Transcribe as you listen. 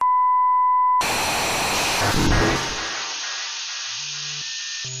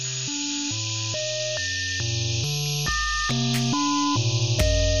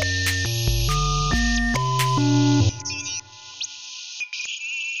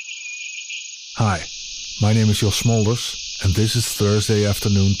Hi, my name is Jos Smolders, and this is Thursday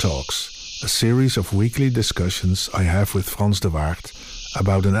Afternoon Talks, a series of weekly discussions I have with Frans de Waard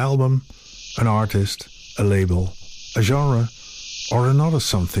about an album, an artist, a label, a genre, or another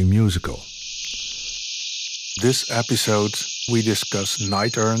something musical. This episode, we discuss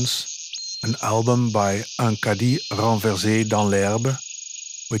Nighturns, an album by Un Caddie Renversé dans l'herbe,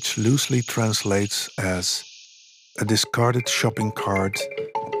 which loosely translates as a discarded shopping cart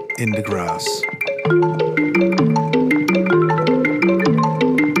in the grass.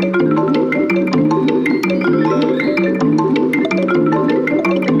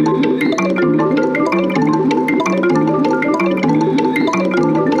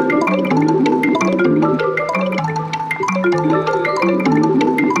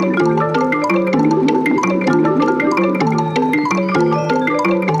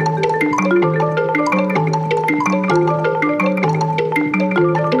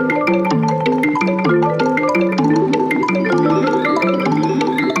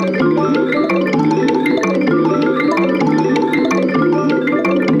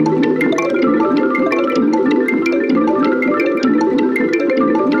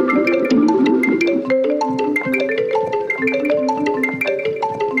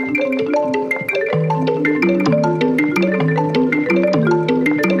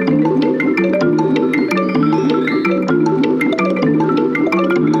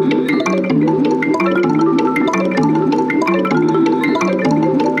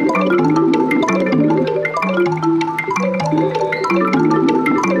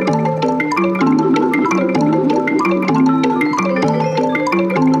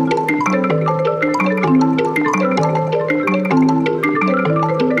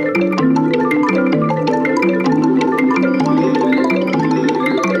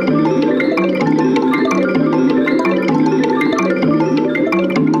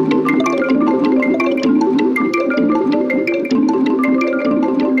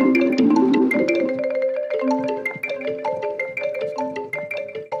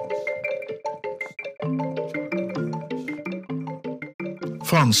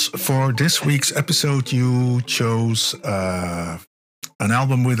 Frans, for this week's episode, you chose an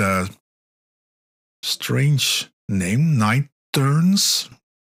album with a strange name, Nighturns,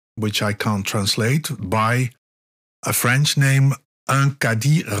 which I can't translate, by a French name, Un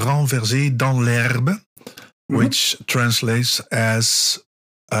Caddie Renversé dans l'herbe, which translates as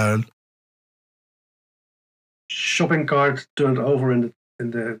a shopping cart turned over in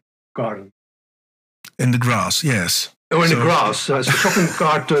the garden. In the grass, yes. Oh, in the grass. It's a shopping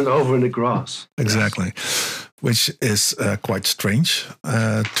cart turned over in the grass. Exactly. Yes. Which is quite strange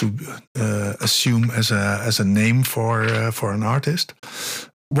to assume as a name for an artist.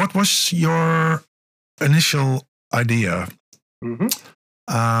 What was your initial idea? Yes.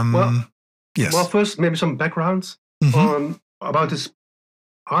 Well, first maybe some background about this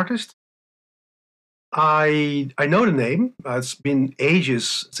artist. I know the name. It's been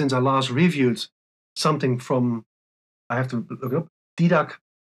ages since I last reviewed something from, I have to look it up, Didac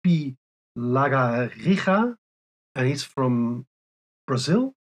P. Lagariga, and he's from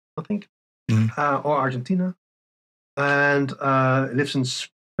Brazil, I think, or Argentina, and lives in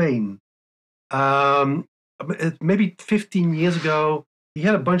Spain. Maybe 15 years ago, he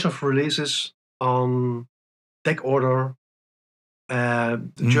had a bunch of releases on Deck Order,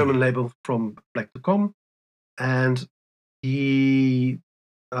 the German label from Black to Com, and he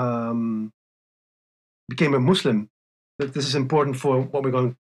became a Muslim. This is important for what we're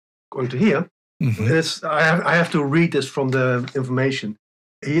going to hear. I have to read this from the information.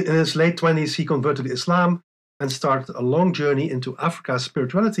 In his late 20s, he converted to Islam and started a long journey into Africa's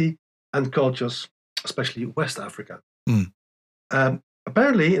spirituality and cultures, especially West Africa.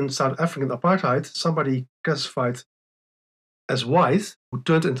 Apparently, in South African apartheid, somebody classified as white, who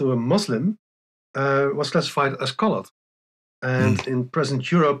turned into a Muslim, was classified as colored. And in present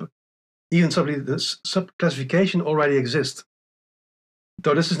Europe, even this sub-classification already exists.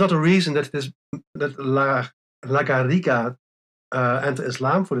 Though this is not a reason that Lagariga entered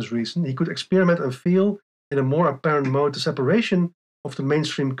Islam for this reason. He could experiment and feel in a more apparent mode the separation of the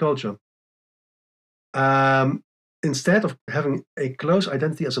mainstream culture. Instead of having a close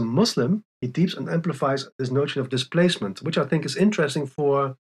identity as a Muslim, he deeps and amplifies this notion of displacement, which I think is interesting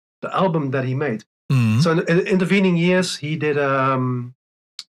for the album that he made. So in the intervening years, he did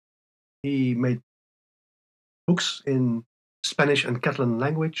he made books in Spanish and Catalan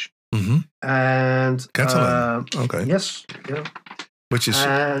language. And Catalan, okay. Yes, yeah. Which is,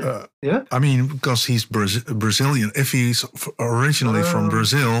 I mean, because he's Brazilian. If he's originally from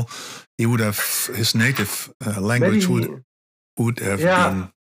Brazil, he would have his native language would have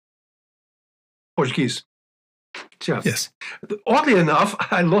been Portuguese. Yeah. Yes. Oddly enough,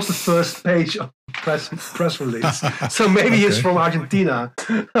 I lost the first page of press release, so maybe he's from Argentina.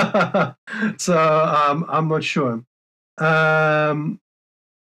 So I'm not sure. But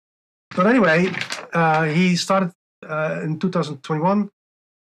anyway, he started in 2021.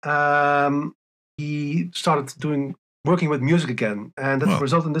 He started working with music again, and that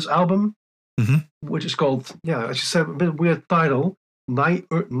resulted in this album, which is called, as you said, a bit weird title,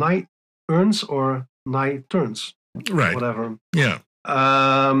 Nighturns or Nighturns. Right. Whatever. Yeah.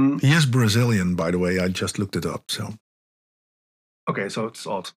 He is Brazilian, by the way. I just looked it up. So. Okay, so it's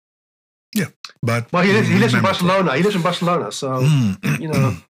odd. Yeah, but he lives in Barcelona. He lives in Barcelona, so you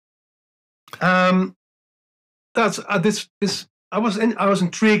know. That's this. I was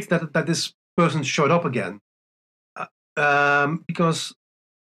intrigued that this person showed up again, because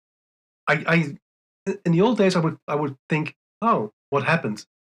I in the old days I would think, oh, what happened?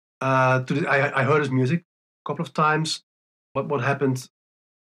 I heard his music a couple of times. What happened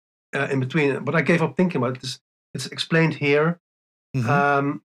in between? But I gave up thinking about this. It's explained here,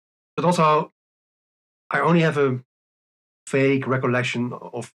 but also I only have a vague recollection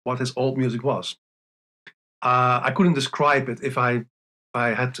of what his old music was. I couldn't describe it if I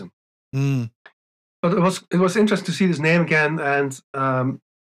had to. But it was interesting to see this name again, and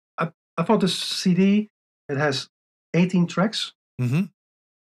I thought this CD, it has 18 tracks, and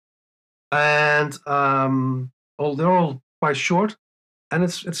they're all quite short, and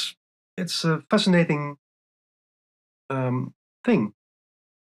it's a fascinating thing,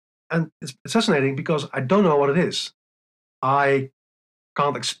 and it's fascinating because I don't know what it is. I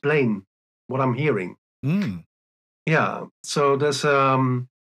can't explain what I'm hearing. Yeah, so there's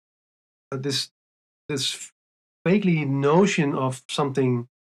this vaguely notion of something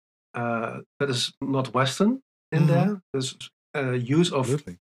that is not Western in there. There's use of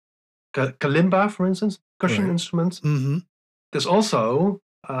kalimba, for instance, percussion instruments. There's also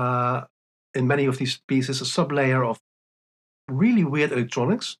in many of these pieces a sublayer of really weird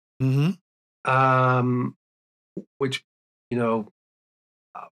electronics, which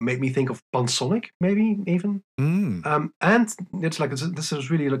made me think of Pansonic, maybe even. And it's like this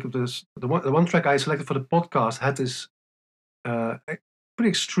is really like this. The one track I selected for the podcast had this pretty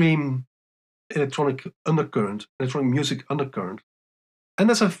extreme electronic music undercurrent, and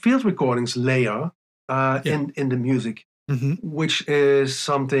there's a field recordings layer in the music, which is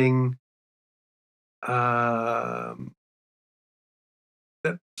something.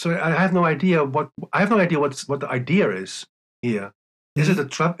 So I have no idea what the idea is here. Is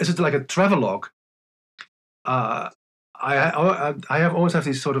it like a travelogue? I always have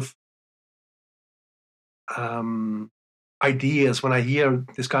these sort of ideas when I hear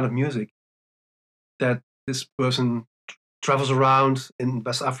this kind of music, that this person travels around in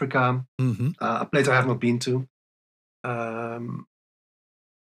West Africa, a place I have not been to.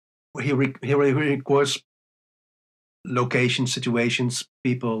 He records locations, situations,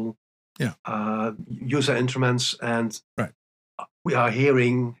 people, use their instruments, and we are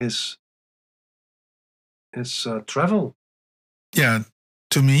hearing his travel. Yeah,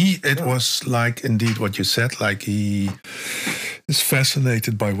 to me it was like indeed what you said. Like he is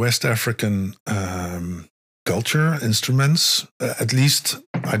fascinated by West African culture, instruments. At least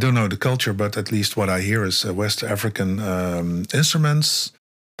I don't know the culture, but at least what I hear is West African instruments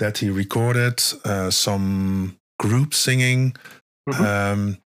that he recorded. Some group singing.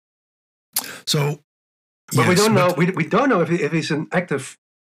 But we don't know. We don't know if he's an active,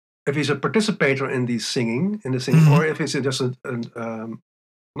 if he's a participator in the singing, or if he's just an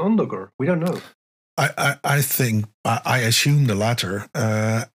onlooker. We don't know. I think I assume the latter.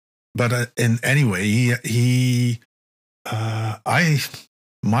 But in any way,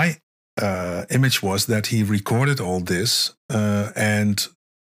 my image was that he recorded all this and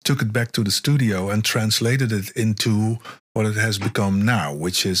took it back to the studio and translated it into what it has become now,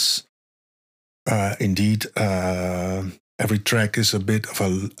 which is indeed every track is a bit of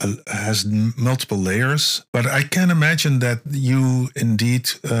has multiple layers. But I can imagine that you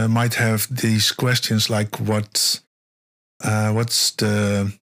indeed might have these questions like what's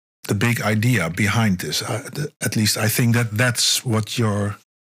the big idea behind this? At least I think that's what your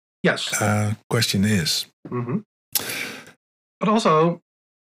question is. But also,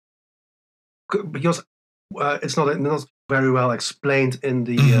 because it's not very well explained in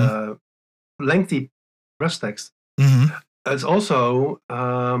the lengthy press text. It's also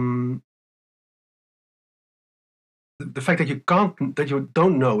the fact that you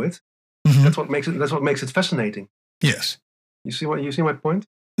don't know it. That's what makes it fascinating. Yes. You see my point?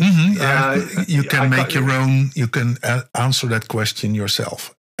 Yeah, you can make your own. You can answer that question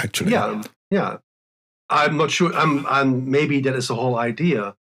yourself. Actually. Yeah. I'm not sure. I'm maybe that is the whole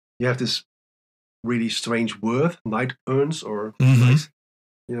idea. You have this really strange word, Nighturns, or night,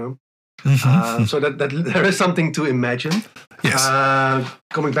 you know. So that there is something to imagine. Yes.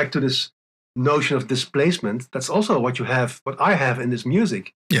 Coming back to this notion of displacement, that's also what I have in this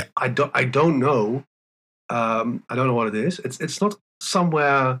music. Yeah. I don't know. I don't know what it is. It's not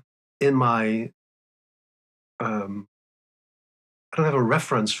somewhere in my. I don't have a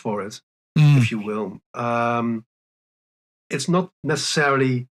reference for it, if you will. It's not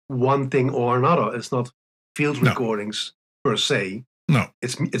necessarily one thing or another. It's not field recordings per se. No.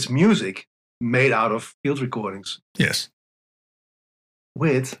 It's music made out of field recordings. Yes.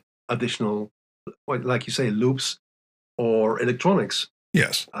 With additional, like you say, loops or electronics.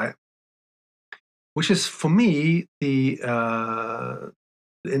 Yes. Which is for me the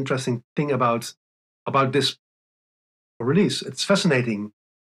interesting thing about this release. It's fascinating,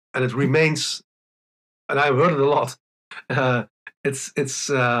 and it remains. And I've heard it a lot. It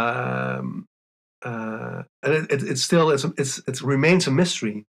remains a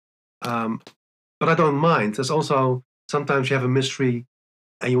mystery. But I don't mind. There's also sometimes you have a mystery,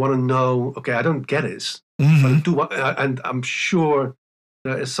 and you want to know. Okay, I don't get it, but and I'm sure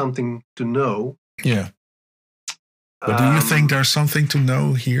there is something to know. Yeah. But do you think there's something to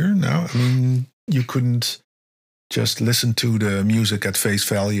know here now? I mean, you couldn't just listen to the music at face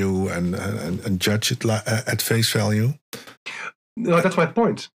value and judge it at face value. No, that's my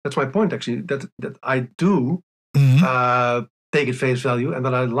point. That's my point, actually. That I do take it face value, and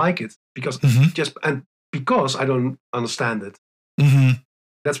that I like it because because I don't understand it.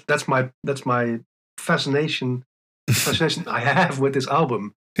 That's my fascination. Fascination I have with this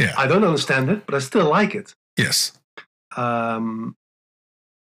album. Yeah, I don't understand it, but I still like it. Yes.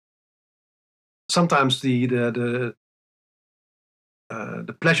 Sometimes the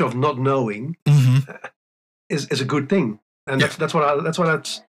pleasure of not knowing is a good thing, and that's why I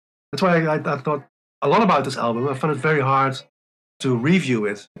thought a lot about this album. I found it very hard to review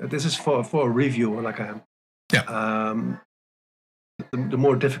it. This is for a reviewer like I am. Yeah. The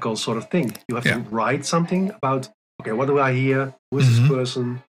more difficult sort of thing. You have to write something about. Okay, what do I hear? Who is this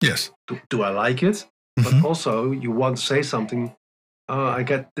person? Yes. Do I like it? But also, you want to say something. I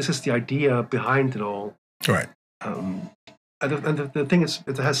get this is the idea behind it all. Right. And the thing is,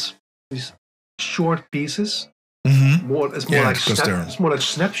 it has these short pieces. It's more like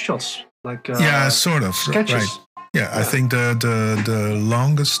snapshots, like sort of sketches. Right. Yeah, I think the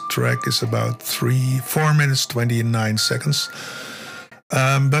longest track is about 4 minutes 29 seconds.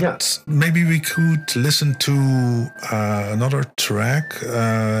 But maybe we could listen to another track.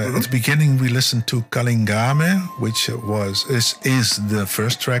 At the beginning, we listened to Kalingame, which is the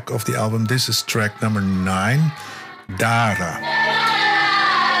first track of the album. This is track number 9, Dara.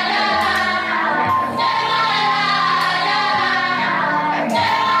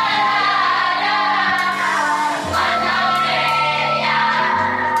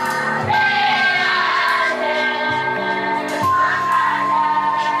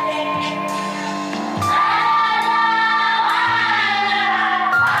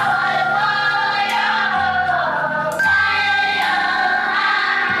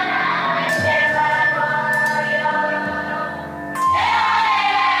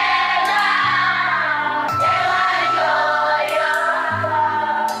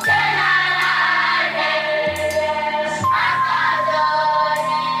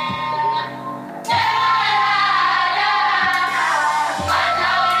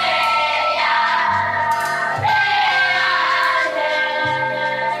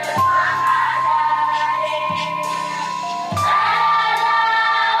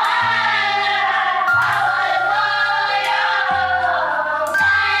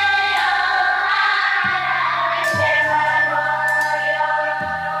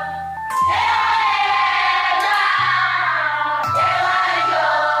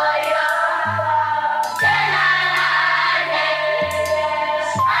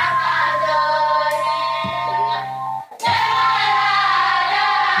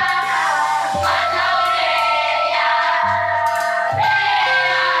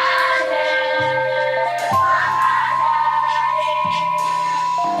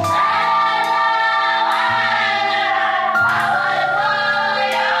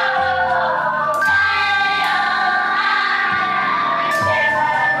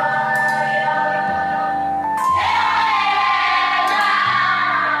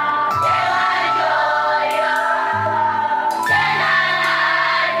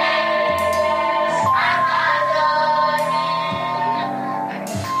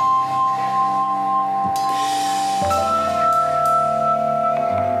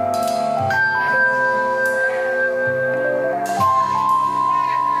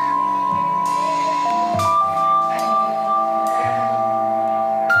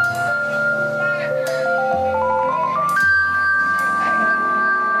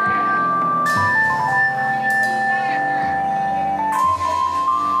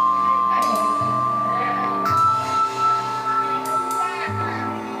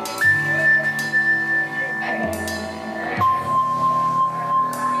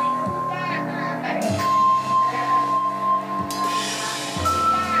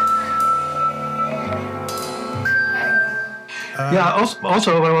 Yeah.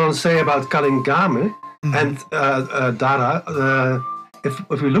 Also, what I want to say about Kalingame and Dara,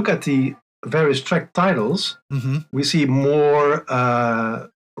 if we look at the various track titles, we see more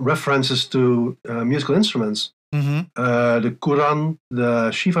references to musical instruments. The Quran,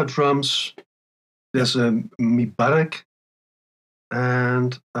 the Shiva drums, there's Mibarek,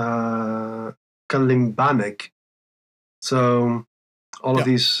 and Kalimbanek. So all of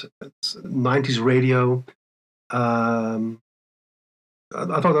these 90s radio. I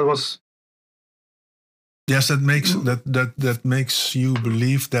thought that was. Yes, that makes you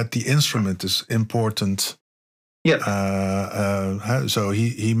believe that the instrument is important. Yeah. So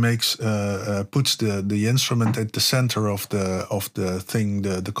he makes puts the instrument at the center of the thing,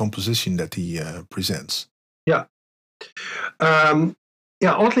 the composition that he presents. Yeah.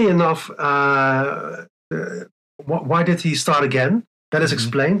 Oddly enough, why did he start again? That is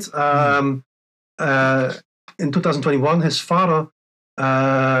explained. In 2021, his father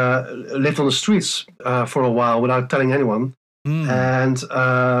lived on the streets for a while without telling anyone, and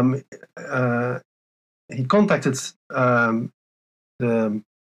he contacted the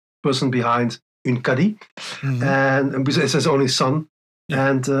person behind Un Caddie, and it's his only son,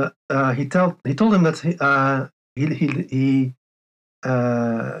 and he told him that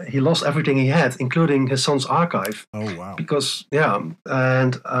he lost everything he had, including his son's archive. Oh wow! Because and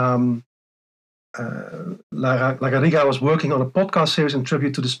La Garriga was working on a podcast series in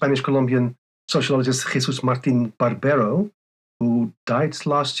tribute to the Spanish-Colombian sociologist Jesus Martín Barbero, who died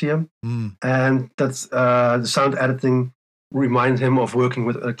last year, and that's the sound editing reminded him of working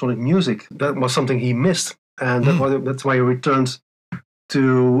with electronic music. That was something he missed, and that's why he returned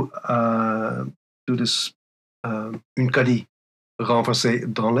to this Un Caddie Renversé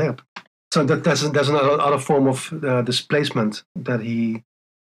dans l'herbe. So there's another form of displacement that he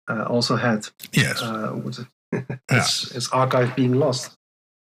also had. Yes, with his archive being lost.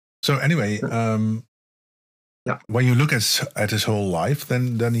 So anyway, when you look at his whole life,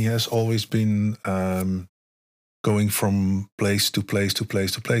 then he has always been going from place to place to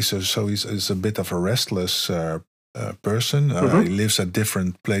place to place. So he's a bit of a restless person. He lives at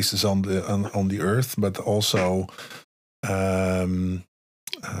different places on the earth, but also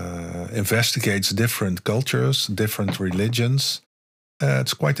investigates different cultures, different religions.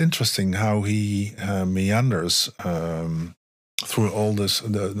 It's quite interesting how he meanders through all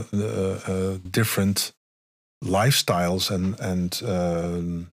the different lifestyles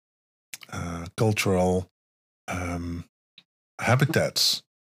and cultural habitats.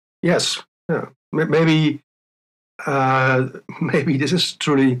 Yes, yeah. Maybe this is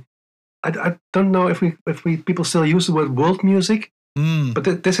truly. I don't know if people still use the word world music,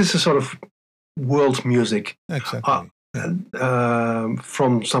 but this is a sort of world music. Exactly.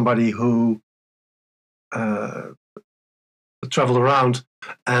 From somebody who traveled around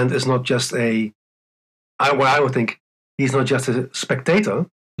and is not just I would think he's not just a spectator.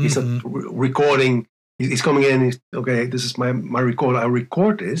 He's recording. He's coming in. Okay, this is my record. I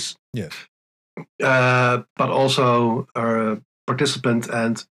record this. Yes. But also a participant,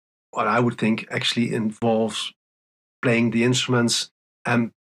 and what I would think actually involves playing the instruments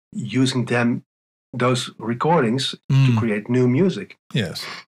and using those recordings to create new music. Yes.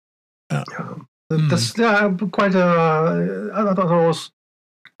 That's quite. I thought it was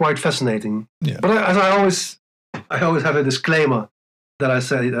quite fascinating. Yeah. But as I always have a disclaimer that I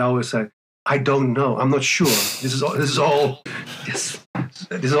always say, I don't know. I'm not sure. This is all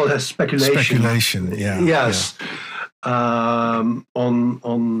speculation. Speculation. Yeah. Yes. Yeah.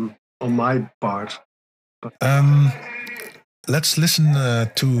 On my part. But, let's listen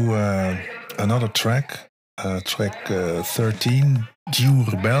to another track, track 13, Dieu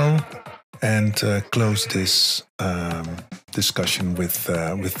Rebelle, and close this discussion with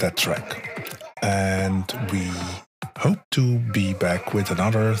that track. And we hope to be back with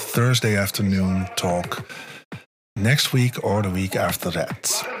another Thursday afternoon talk next week or the week after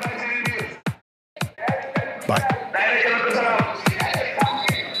that. Bye.